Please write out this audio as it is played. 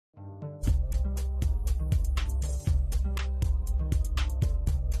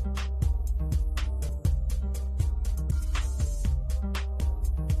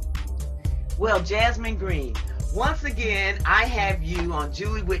Well, Jasmyn Green, once again, I have you on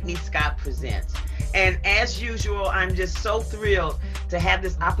Julie Whitney Scott Presents. And as usual, I'm just so thrilled to have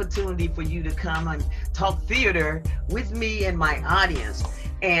this opportunity for you to come and talk theater with me and my audience,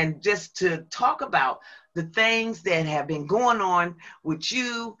 and just to talk about the things that have been going on with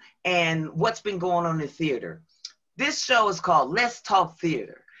you and what's been going on in theater. This show is called Let's Talk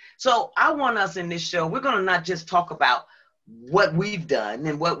Theater. So I want us in this show, we're going to not just talk about what we've done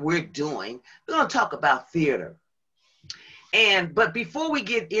and what we're doing. We're going to talk about theater. But before we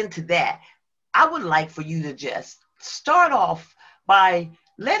get into that, I would like for you to just start off by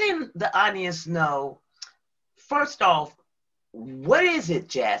letting the audience know, first off, what is it,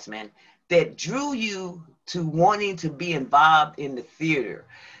 Jasmyn, that drew you to wanting to be involved in the theater?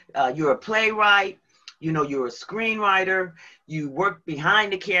 You're a playwright, you're a screenwriter, you work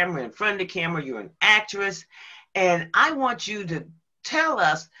behind the camera, in front of the camera, you're an actress. And I want you to tell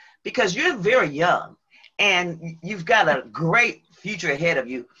us, because you're very young and you've got a great future ahead of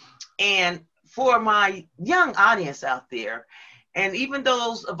you. And for my young audience out there, and even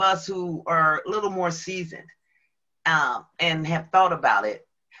those of us who are a little more seasoned and have thought about it,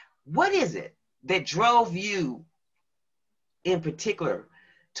 what is it that drove you in particular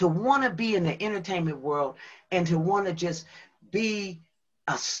to want to be in the entertainment world and to want to just be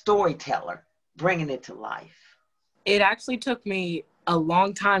a storyteller, bringing it to life? It actually took me a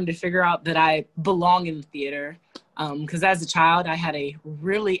long time to figure out that I belong in theater, because as a child, I had a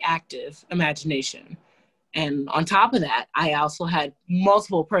really active imagination. And on top of that, I also had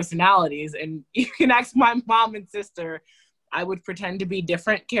multiple personalities. And you can ask my mom and sister, I would pretend to be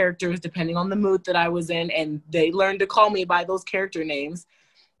different characters depending on the mood that I was in, and they learned to call me by those character names.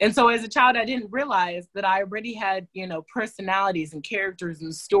 And so as a child, I didn't realize that I already had, personalities and characters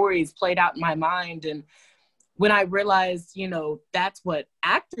and stories played out in my mind. And when I realized, that's what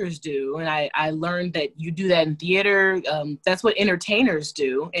actors do, and I learned that you do that in theater, that's what entertainers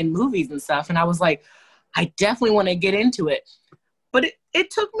do in movies and stuff. And I was like, I definitely want to get into it. But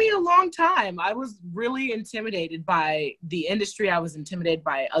it took me a long time. I was really intimidated by the industry. I was intimidated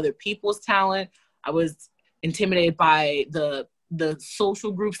by other people's talent. I was intimidated by the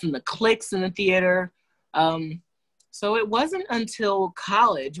social groups and the cliques in the theater. So it wasn't until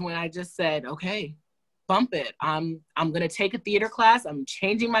college when I just said, okay, bump it. I'm going to take a theater class. I'm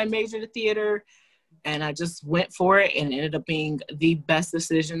changing my major to theater. And I just went for it, and it ended up being the best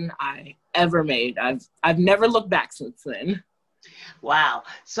decision I ever made. I've never looked back since then. Wow.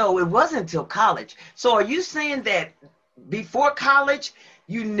 So it wasn't until college. So are you saying that before college,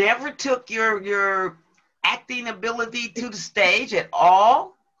 you never took your acting ability to the stage at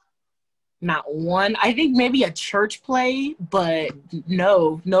all? Not one. I think maybe a church play, but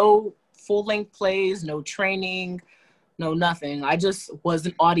no full-length plays, no training, no nothing. I just was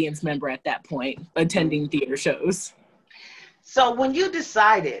an audience member at that point, attending theater shows. So when you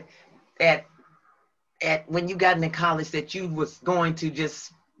decided when you got into college that you was going to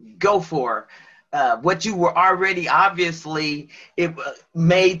just go for what you were already obviously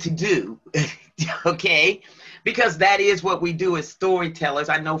made to do, okay? Because that is what we do as storytellers.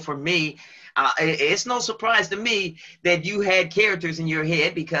 I know for me, it's no surprise to me that you had characters in your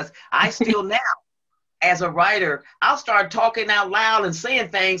head, because I still now, as a writer, I'll start talking out loud and saying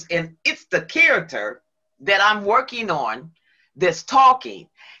things, and it's the character that I'm working on that's talking.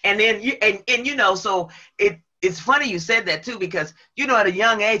 And then so it's funny you said that too, because at a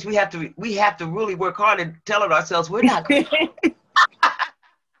young age we have to really work hard and tell it ourselves we're not going to.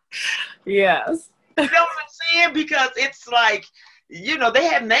 Yes. You know what I'm saying? Because it's like, they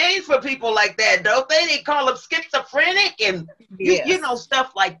have names for people like that, don't they? They call them schizophrenic and Yes.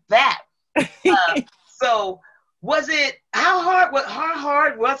 stuff like that. So was it, how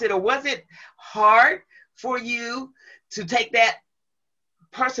hard was it, or was it hard for you to take that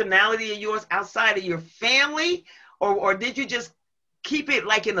personality of yours outside of your family, or did you just keep it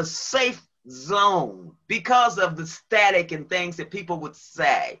like in a safe zone because of the static and things that people would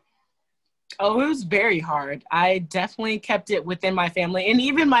say? Oh, it was very hard. I definitely kept it within my family. And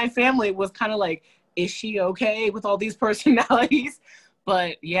even my family was kind of like, is she okay with all these personalities?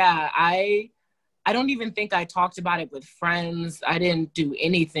 But yeah, I don't even think I talked about it with friends. I didn't do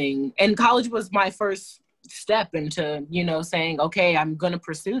anything. And college was my first step into, saying, okay, I'm going to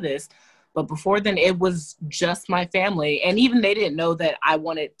pursue this. But before then, it was just my family. And even they didn't know that I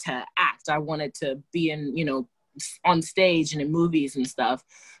wanted to act. I wanted to be in, on stage and in movies and stuff.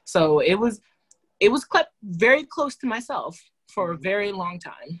 So it was kept very close to myself for a very long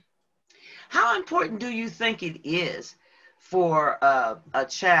time. How important do you think it is for a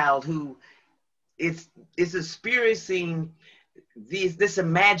child who is experiencing this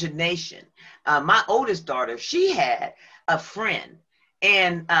imagination. My oldest daughter, she had a friend,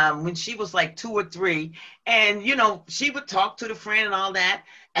 and when she was like 2 or 3, and you know, she would talk to the friend and all that,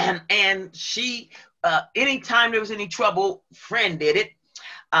 and she anytime there was any trouble, friend did it.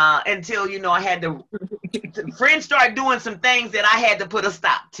 Until, you know, I had to, friends started doing some things that I had to put a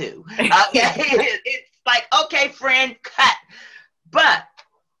stop to. It's like, okay, friend, cut. But,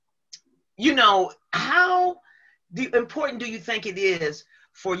 you know, how important do you think it is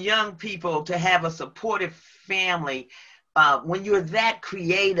for young people to have a supportive family when you're that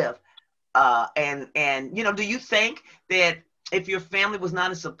creative? And you know, do you think that if your family was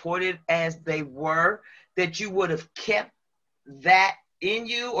not as supportive as they were, that you would have kept that in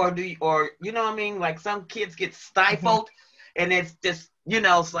you, or you know what I mean? Like some kids get stifled, and it's just, you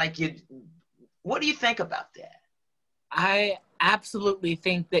know, it's like what do you think about that? I absolutely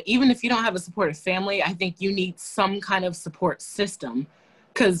think that even if you don't have a supportive family, I think you need some kind of support system.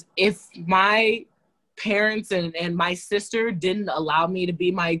 Because if my parents and my sister didn't allow me to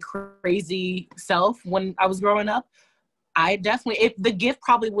be my crazy self when I was growing up, the gift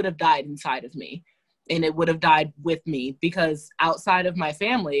probably would have died inside of me. And it would have died with me, because outside of my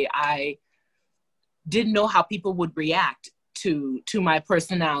family, I didn't know how people would react to my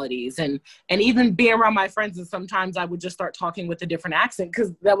personalities, and even being around my friends. And sometimes I would just start talking with a different accent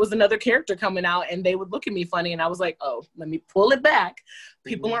because that was another character coming out, and they would look at me funny, and I was like, oh, let me pull it back.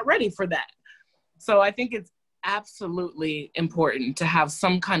 People aren't ready for that. So I think it's absolutely important to have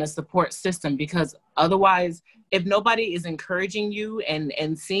some kind of support system, because otherwise, if nobody is encouraging you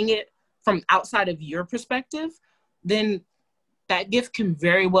and seeing it from outside of your perspective, then that gift can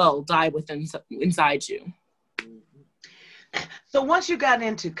very well die inside you. So once you got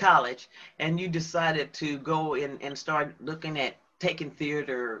into college and you decided to go in and start looking at taking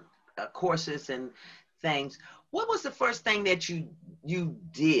theater courses and things, what was the first thing that you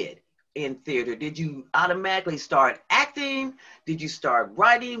did in theater? Did you automatically start acting? Did you start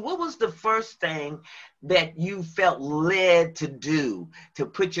writing? What was the first thing that you felt led to do to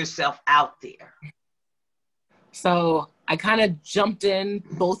put yourself out there? So I kind of jumped in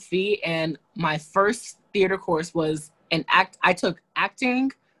both feet, and my first theater course was I took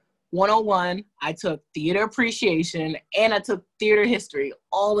acting 101, I took theater appreciation, and I took theater history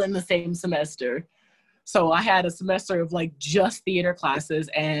all in the same semester. So I had a semester of like just theater classes,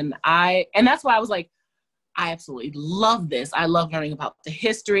 and that's why I was like, I absolutely love this. I love learning about the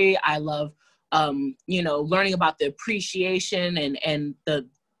history. I love, you know, learning about the appreciation and the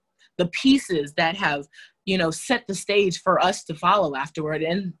pieces that have, you know, set the stage for us to follow afterward.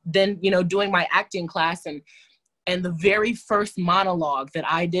 And then, you know, doing my acting class and the very first monologue that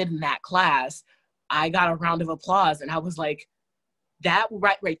I did in that class, I got a round of applause, and I was like, that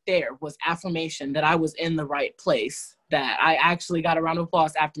right there was affirmation that I was in the right place, that I actually got a round of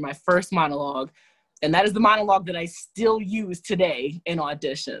applause after my first monologue. And that is the monologue that I still use today in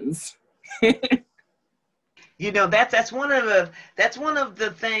auditions. You know, that's one of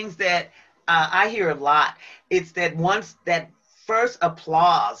the things that I hear a lot. It's that once that first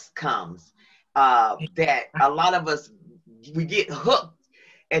applause comes, that a lot of us, we get hooked,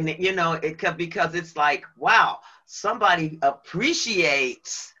 and you know, because it's like, wow, somebody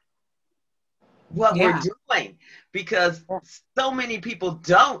appreciates what we're doing, because so many people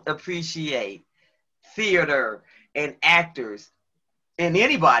don't appreciate theater and actors and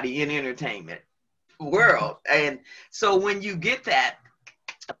anybody in entertainment world. And so when you get that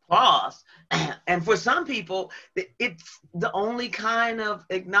applause, and for some people, it's the only kind of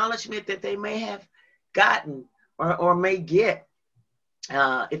acknowledgement that they may have gotten or may get,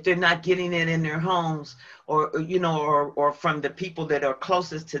 if they're not getting it in their homes, or you know, or from the people that are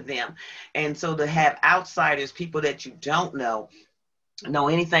closest to them. And so to have outsiders, people that you don't know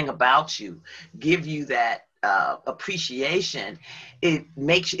anything about you, give you that appreciation,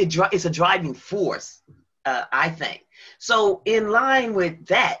 it's a driving force, I think. So in line with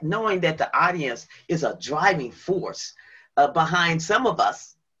that, knowing that the audience is a driving force behind some of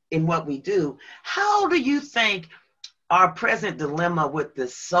us in what we do, how do you think our present dilemma with the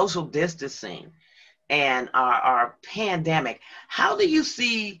social distancing and our pandemic, how do you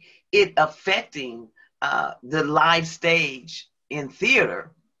see it affecting the live stage in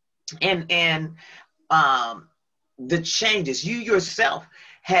theater, and the changes? You yourself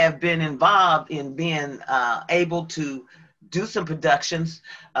have been involved in being able to do some productions,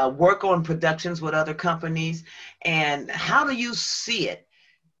 work on productions with other companies, and how do you see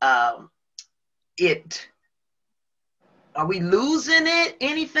it? Are we losing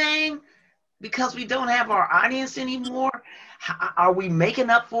anything because we don't have our audience anymore? Are we making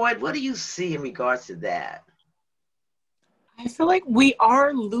up for it? What do you see in regards to that? I feel like we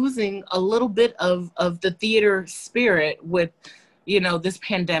are losing a little bit of the theater spirit with, you know, this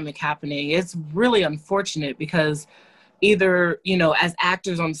pandemic happening. It's really unfortunate because either, you know, as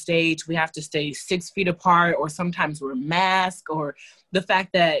actors on stage, we have to stay 6 feet apart, or sometimes we're masked, or the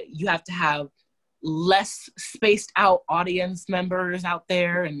fact that you have to have less spaced out audience members out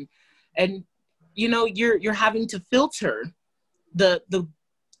there. And, you know, you're having to filter the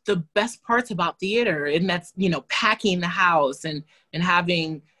best parts about theater, and that's, you know, packing the house and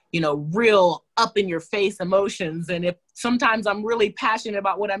having, you know, real up in your face emotions. And if sometimes I'm really passionate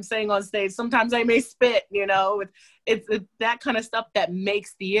about what I'm saying on stage, sometimes I may spit, you know, it's that kind of stuff that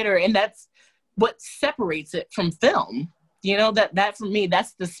makes theater, and that's what separates it from film. You know, that for me,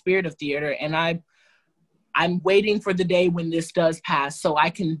 that's the spirit of theater. And I'm waiting for the day when this does pass so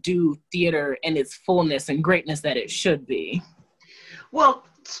I can do theater in its fullness and greatness that it should be. Well,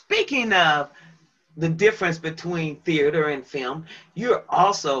 speaking of the difference between theater and film, you're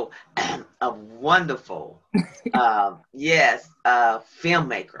also a wonderful,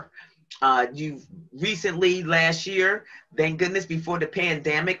 filmmaker. You recently, last year, thank goodness, before the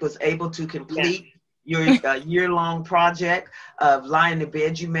pandemic, was able to complete your year-long project of Lie in the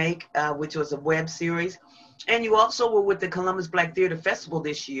Bed You Make, which was a web series. And you also were with the Columbus Black Theater Festival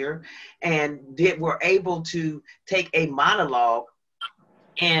this year, and were able to take a monologue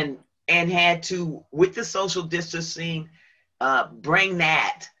and had to, with the social distancing, bring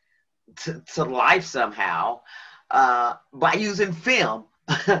that to life somehow by using film.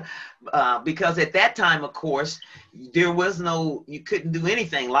 Because at that time, of course, there was you couldn't do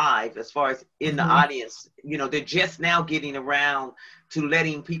anything live as far as in the audience. You know, they're just now getting around to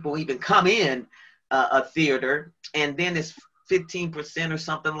letting people even come in a theater, and then it's 15% or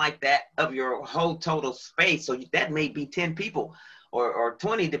something like that of your whole total space. So that may be 10 people or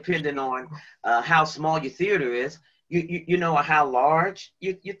 20, depending on how small your theater is, you know, or how large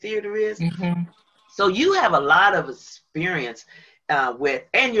your theater is. Mm-hmm. So you have a lot of experience with,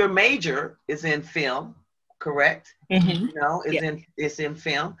 and your major is in film, correct? Mm-hmm. You know, it's in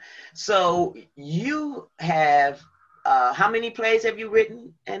film. So you have, how many plays have you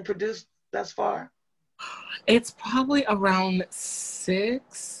written and produced thus far? It's probably around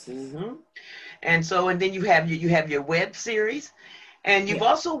 6. Mm-hmm. And then you have your web series, and you've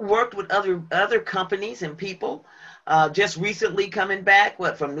also worked with other companies and people. Just recently coming back,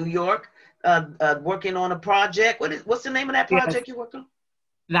 from New York, working on a project. What's the name of that project you worked on?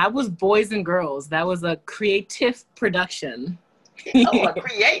 That was Boys and Girls. That was a creative production. Oh, a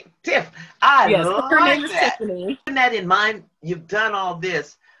creative! I love her name is that. Tiffany. Keeping that in mind, you've done all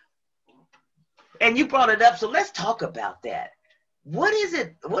this, and you brought it up. So let's talk about that. What is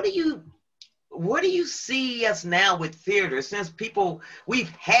it? What do you see us now with theater, since we've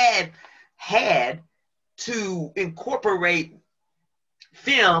had to incorporate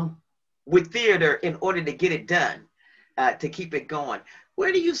film with theater in order to get it done, to keep it going?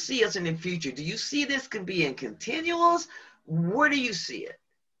 Where do you see us in the future? Do you see this can be in continuals? Where do you see it?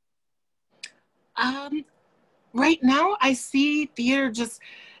 Right now I see theater just,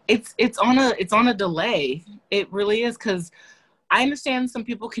 it's on a delay. It really is, because I understand some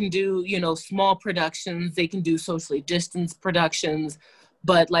people can do, you know, small productions, they can do socially distanced productions,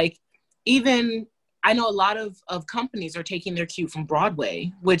 but like, even I know a lot of companies are taking their cue from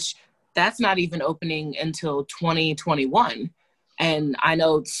Broadway, which that's not even opening until 2021. And I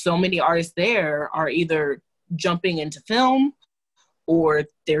know so many artists there are either jumping into film, or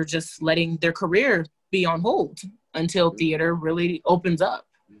they're just letting their career be on hold until theater really opens up.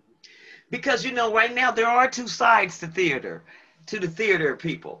 Because, you know, right now there are two sides to theater, to the theater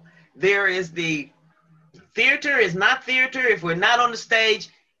people. There is the theater is not theater if we're not on the stage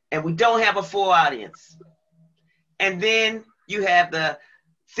and we don't have a full audience. And then you have the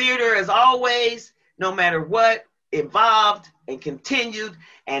theater as always, no matter what, evolved and continued.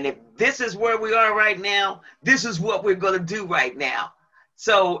 And if this is where we are right now, this is what we're going to do right now.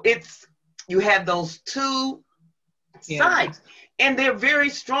 So you have those two sides, and they're very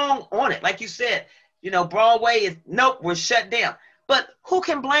strong on it. Like you said, you know, Broadway is, nope, we're shut down. But who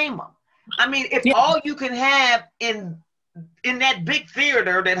can blame them? I mean, if all you can have in that big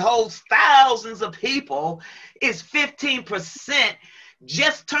theater that holds thousands of people is 15%,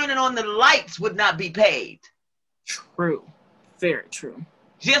 just turning on the lights would not be paid. True. Very true.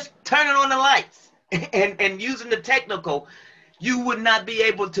 Just turning on the lights and using the technical, you would not be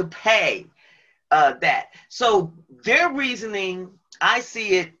able to pay that. So their reasoning, I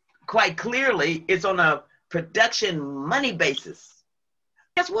see it quite clearly, is on a production money basis.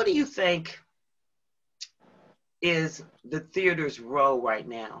 Yes, what do you think is the theater's role right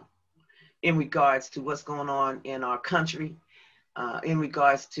now? in regards to what's going on in our country, in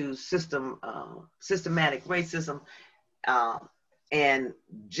regards to systematic racism, and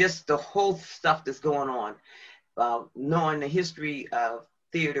just the whole stuff that's going on. Knowing the history of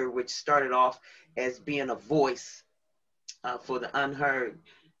theater, which started off as being a voice for the unheard,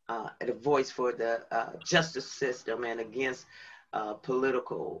 a voice for the justice system and against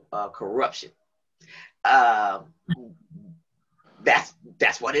political corruption. That's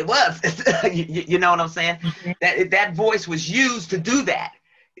what it was. You know what I'm saying? That voice was used to do that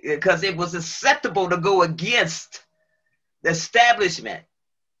because it was acceptable to go against the establishment.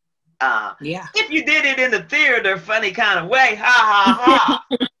 If you did it in the theater, funny kind of way, ha ha ha.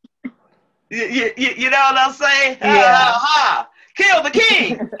 You know what I'm saying? Ha ha ha. Kill the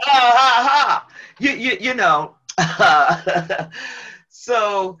king. Ha ha ha. You know.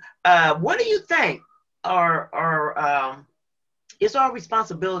 So, what do you think is our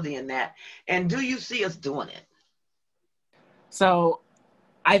responsibility in that? And do you see us doing it? So,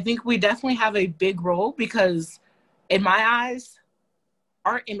 I think we definitely have a big role because, in my eyes,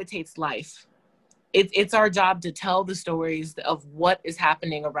 art imitates life. It's our job to tell the stories of what is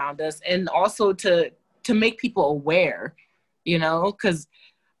happening around us, and also to make people aware, you know, because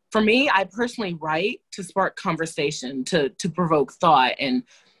for me, I personally write to spark conversation, to provoke thought, and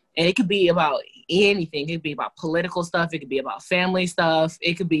it could be about anything. It could be about political stuff. It could be about family stuff.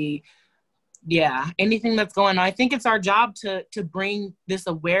 It could be, anything that's going on. I think it's our job to bring this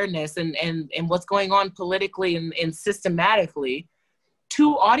awareness and what's going on politically and systematically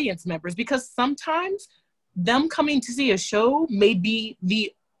to audience members, because sometimes them coming to see a show may be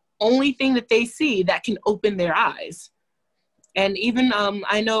the only thing that they see that can open their eyes. And even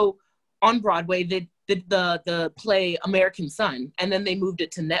I know on Broadway they did the play American Son, and then they moved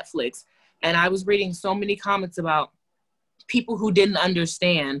it to Netflix. And I was reading so many comments about people who didn't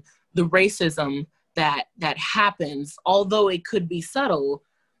understand the racism that happens, although it could be subtle,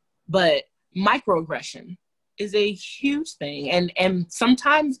 but microaggression is a huge thing. And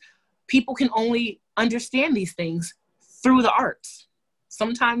sometimes people can only understand these things through the arts.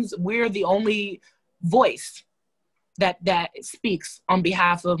 Sometimes we're the only voice that speaks on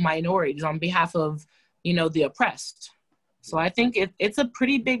behalf of minorities, on behalf of, you know, the oppressed. So I think it's a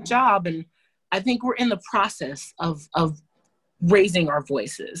pretty big job, and I think we're in the process of raising our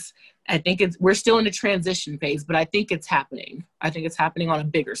voices. I think we're still in a transition phase, but I think it's happening. I think it's happening on a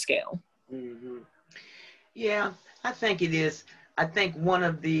bigger scale. Mm-hmm. Yeah, I think it is. I think one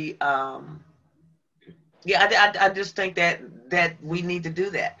of the, I just think that we need to do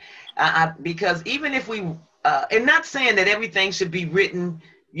that. Because even if we, and not saying that everything should be written,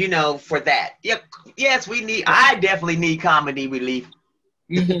 you know, for that. Yes, I definitely need comedy relief.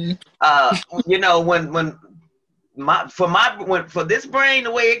 Mm-hmm. You know, for this brain,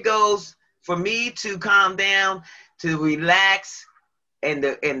 the way it goes, for me to calm down, to relax, and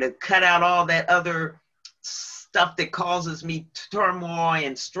to cut out all that other stuff that causes me turmoil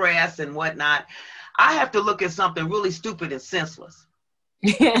and stress and whatnot, I have to look at something really stupid and senseless.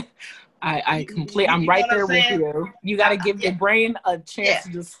 I'm right there with you. You got to give your brain a chance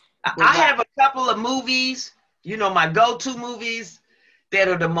to just relax. I have a couple of movies, you know, my go-to movies that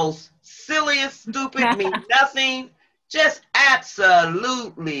are the most silliest, stupid, mean nothing, just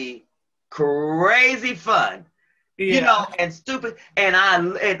absolutely crazy fun. Yeah. You know, and stupid. And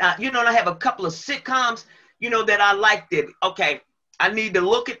I, you know, I have a couple of sitcoms, you know, that I liked it. Okay, I need to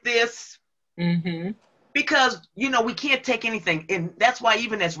look at this. Mm-hmm. Because, you know, we can't take anything. And that's why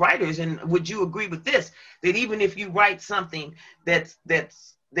even as writers, and would you agree with this, that even if you write something that's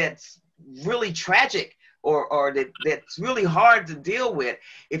really tragic or that's really hard to deal with,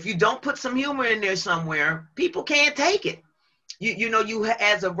 if you don't put some humor in there somewhere, people can't take it. You know,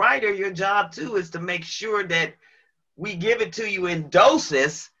 as a writer, your job too is to make sure that we give it to you in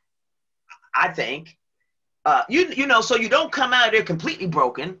doses, I think. You know, so you don't come out of there completely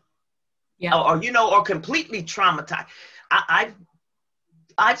broken. Yeah. Or you know, or completely traumatized. I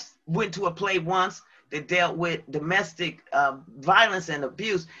went to a play once that dealt with domestic violence and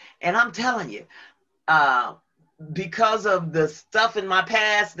abuse, and I'm telling you, because of the stuff in my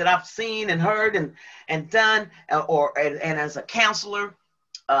past that I've seen and heard and done, and as a counselor,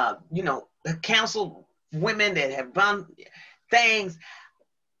 you know, counsel women that have done things,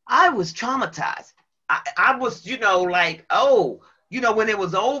 I was traumatized. I was, you know, like, oh. You know, when it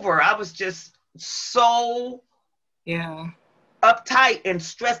was over, I was just so uptight and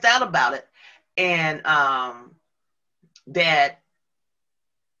stressed out about it. And that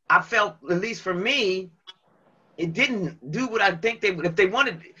I felt, at least for me, it didn't do what I think they would. If they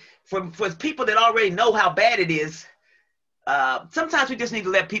wanted, for people that already know how bad it is, sometimes we just need to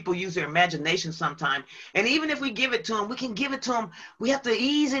let people use their imagination sometime. And even if we give it to them, we can give it to them. We have to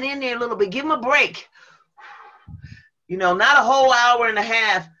ease it in there a little bit. Give them a break. You know, not a whole hour and a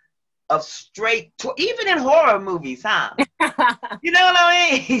half of straight, even in horror movies, huh? You know what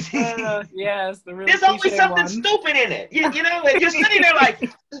I mean? Yes, there's always something stupid in it. You know, and you're sitting there like,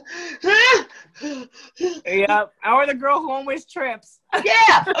 yeah, or the girl who always trips.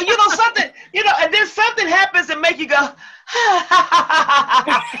 Yeah, you know, something, you know, and then something happens and make you go,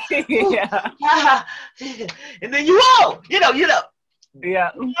 yeah, and then you know,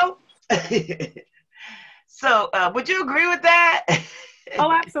 yeah. You know? So, would you agree with that? Oh,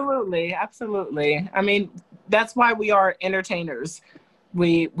 absolutely, absolutely. I mean, that's why we are entertainers.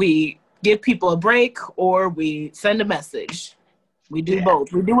 We give people a break, or we send a message. We do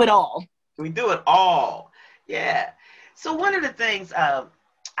both. We do it all. We do it all. Yeah. So one of the things I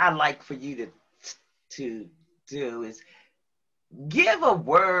like for you to do is give a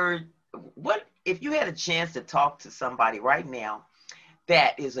word. What if you had a chance to talk to somebody right now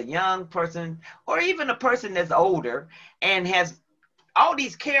that is a young person, or even a person that's older and has all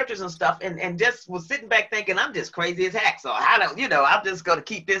these characters and stuff, and just was sitting back thinking, I'm just crazy as heck, so how do, you know, I'm just going to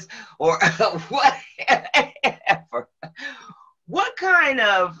keep this, or whatever. What kind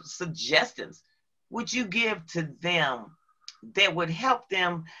of suggestions would you give to them that would help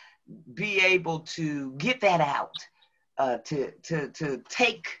them be able to get that out, to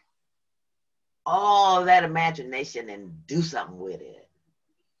take all that imagination and do something with it?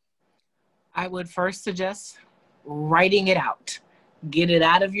 I would first suggest writing it out. Get it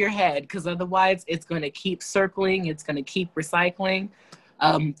out of your head, because otherwise it's going to keep circling. It's going to keep recycling.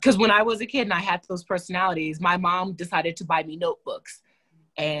 Because when I was a kid and I had those personalities, my mom decided to buy me notebooks.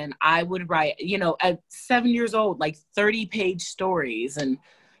 And I would write, you know, at 7 years old, like 30-page stories.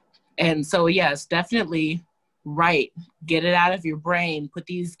 And so, yes, definitely write. Get it out of your brain. Put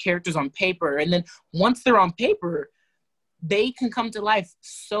these characters on paper. And then once they're on paper, they can come to life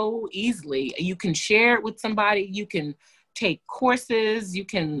so easily. You can share it with somebody. You can take courses. You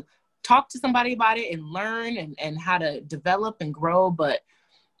can talk to somebody about it and learn and how to develop and grow. But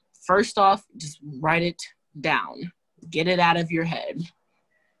first off, just write it down. Get it out of your head.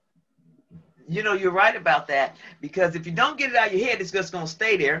 You know, you're right about that, because if you don't get it out of your head, it's just going to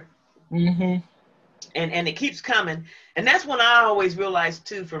stay there. Mm-hmm. And it keeps coming. And that's when I always realized,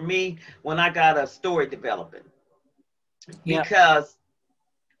 too, for me, when I got a story developing. Yep. Because,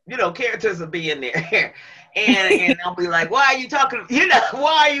 you know, characters will be in there. and I'll be like, why are you talking? You know,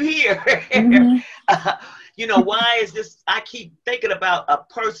 why are you here? Mm-hmm. You know, why is this? I keep thinking about a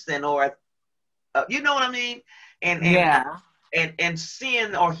person, or, you know what I mean? And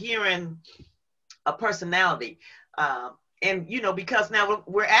seeing or hearing a personality. And, you know, because now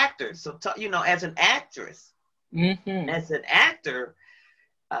we're actors. So, you know, as an actress, mm-hmm. as an actor,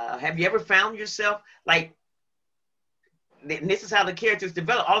 have you ever found yourself like, and this is how the characters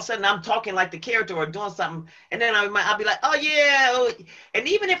develop. All of a sudden, I'm talking like the character or doing something, and then I'll be like, "Oh yeah," and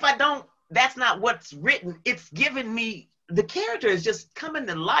even if I don't, that's not what's written. It's giving me, the character is just coming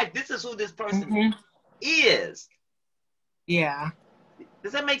to life. This is who this person mm-hmm. is. Yeah.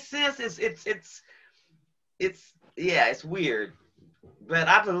 Does that make sense? It's weird, but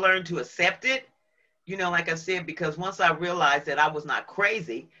I've learned to accept it. You know, like I said, because once I realized that I was not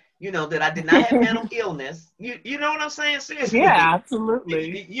crazy. You know, that I did not have mental illness. You know what I'm saying? Seriously. Yeah,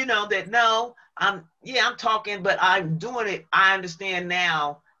 absolutely. You know, that no, I'm talking, but I'm doing it. I understand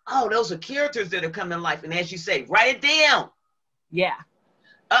now. Oh, those are characters that are coming to life. And as you say, write it down. Yeah.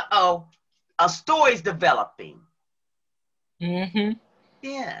 Uh-oh. A story's developing. Mm-hmm.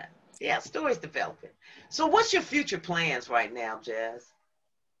 Yeah. Yeah, story's developing. So what's your future plans right now, Jazz?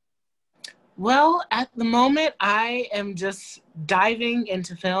 Well, at the moment, I am just diving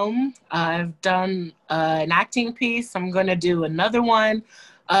into film. I've done an acting piece. I'm going to do another one.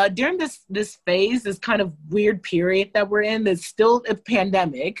 During this phase, this kind of weird period that we're in, there's still a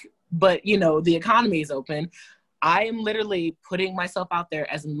pandemic, but, you know, the economy is open. I am literally putting myself out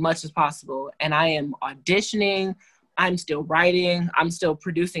there as much as possible, and I am auditioning. I'm still writing. I'm still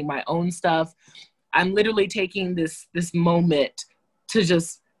producing my own stuff. I'm literally taking this moment to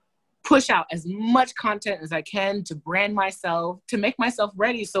just push out as much content as I can, to brand myself, to make myself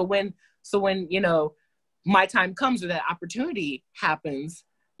ready. So when, you know, my time comes, or that opportunity happens,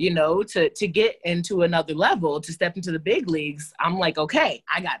 you know, to get into another level, to step into the big leagues, I'm like, okay,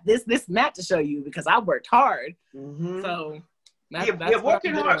 I got this and that to show you, because I worked hard. Mm-hmm. So that's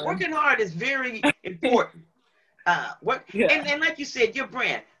working hard. Working hard is very important. And like you said, your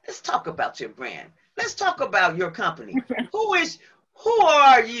brand. Let's talk about your brand. Let's talk about your company. Who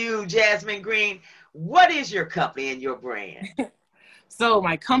are you, Jasmyn Green? What is your company and your brand? So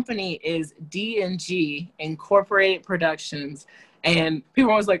my company is DNGinc Productions, and people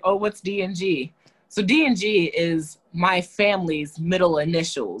are always like, "Oh, what's DNG?" So DNG is my family's middle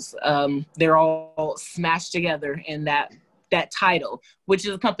initials. They're all smashed together in that title, which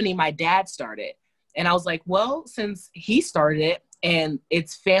is a company my dad started. And I was like, well, since he started it and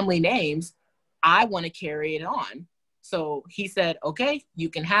it's family names, I want to carry it on. So he said, okay, you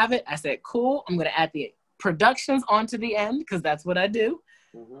can have it. I said, cool. I'm going to add the productions onto the end because that's what I do.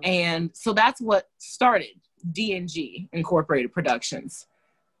 Mm-hmm. And so that's what started DNG Incorporated Productions.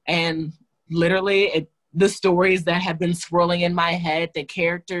 And literally the stories that have been swirling in my head, the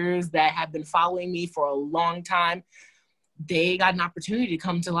characters that have been following me for a long time, they got an opportunity to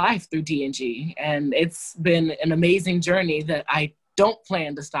come to life through DNG. And it's been an amazing journey that I don't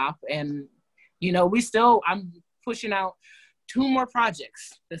plan to stop. And, you know, I'm pushing out 2 more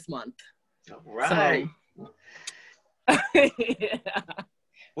projects this month. All right. So, yeah.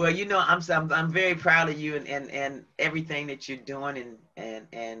 Well, you know, I'm very proud of you and everything that you're doing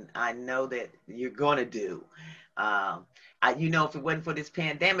and I know that you're gonna do. You know, if it wasn't for this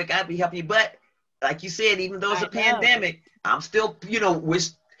pandemic, I'd be helping you. But like you said, even though it's a pandemic, I'm still, you know,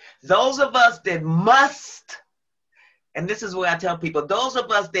 those of us that must, and this is what I tell people, those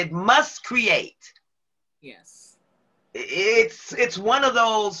of us that must create. Yes. It's one of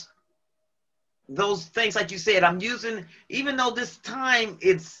those things, like you said, I'm using, even though this time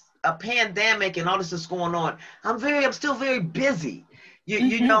it's a pandemic and all this is going on, I'm still very busy.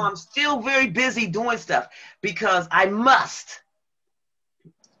 You know, I'm still very busy doing stuff because I must,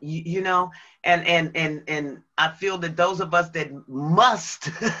 you know, and I feel that those of us that must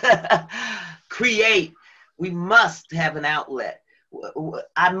create, we must have an outlet.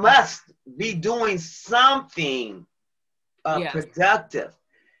 I must be doing something productive.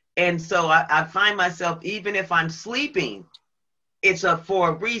 And so I find myself, even if I'm sleeping, it's for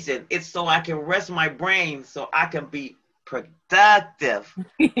a reason. It's so I can rest my brain so I can be productive.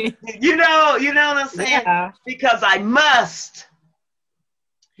 you know what I'm saying? Yeah. Because I must.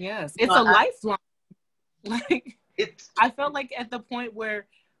 Yes, it's a lifelong. Like I felt like at the point where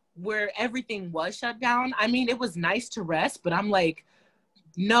everything was shut down, I mean, it was nice to rest, but I'm like,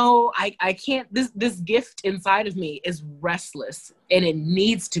 no, I can't, this gift inside of me is restless and it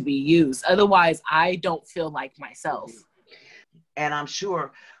needs to be used. Otherwise, I don't feel like myself. And I'm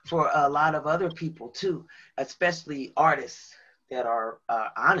sure for a lot of other people too, especially artists that are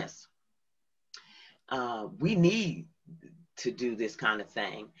honest, we need to do this kind of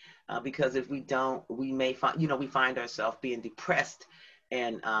thing because if we don't, we may find ourselves being depressed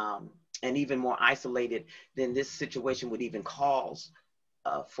and even more isolated than this situation would even cause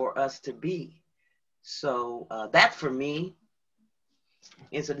for us to be. So that for me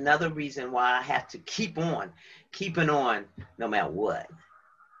is another reason why I have to keep on keeping on no matter what.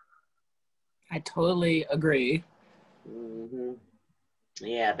 I totally agree. Mm-hmm.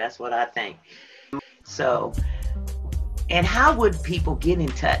 Yeah, that's what I think. So, and how would people get in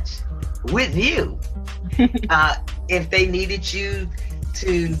touch with you if they needed you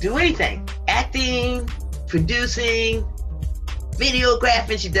to do anything? Acting, producing,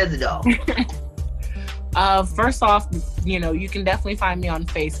 videographing, she does it all. First off, you know, you can definitely find me on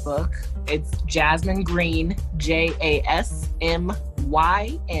Facebook. It's Jasmyn Green, Jasmyn,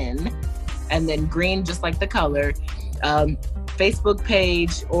 and then green just like the color. Facebook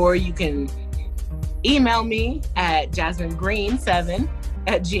page, or you can email me at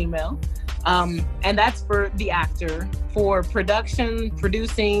jasmyngreen7@gmail. And that's for the actor. For production,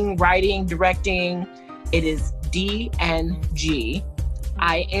 producing, writing, directing, it is DNGinc,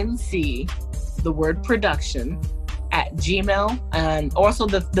 the word production, at Gmail. And also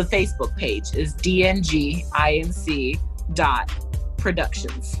the Facebook page is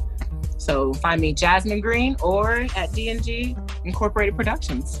DNGinc.productions. So find me Jasmyn Green or at DNG Incorporated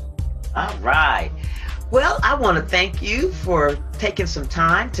Productions. All right. Well, I want to thank you for taking some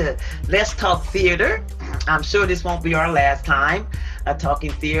time to Let's Talk Theater. I'm sure this won't be our last time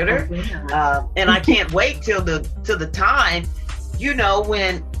talking theater. And I can't wait till the time, you know,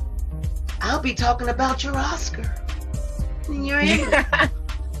 when I'll be talking about your Oscar and your Emmy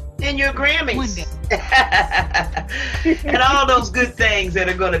and your Grammys and all those good things that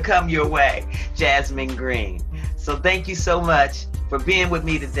are going to come your way, Jasmyn Green. So thank you so much for being with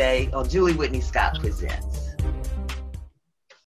me today on Julie Whitney Scott Presents.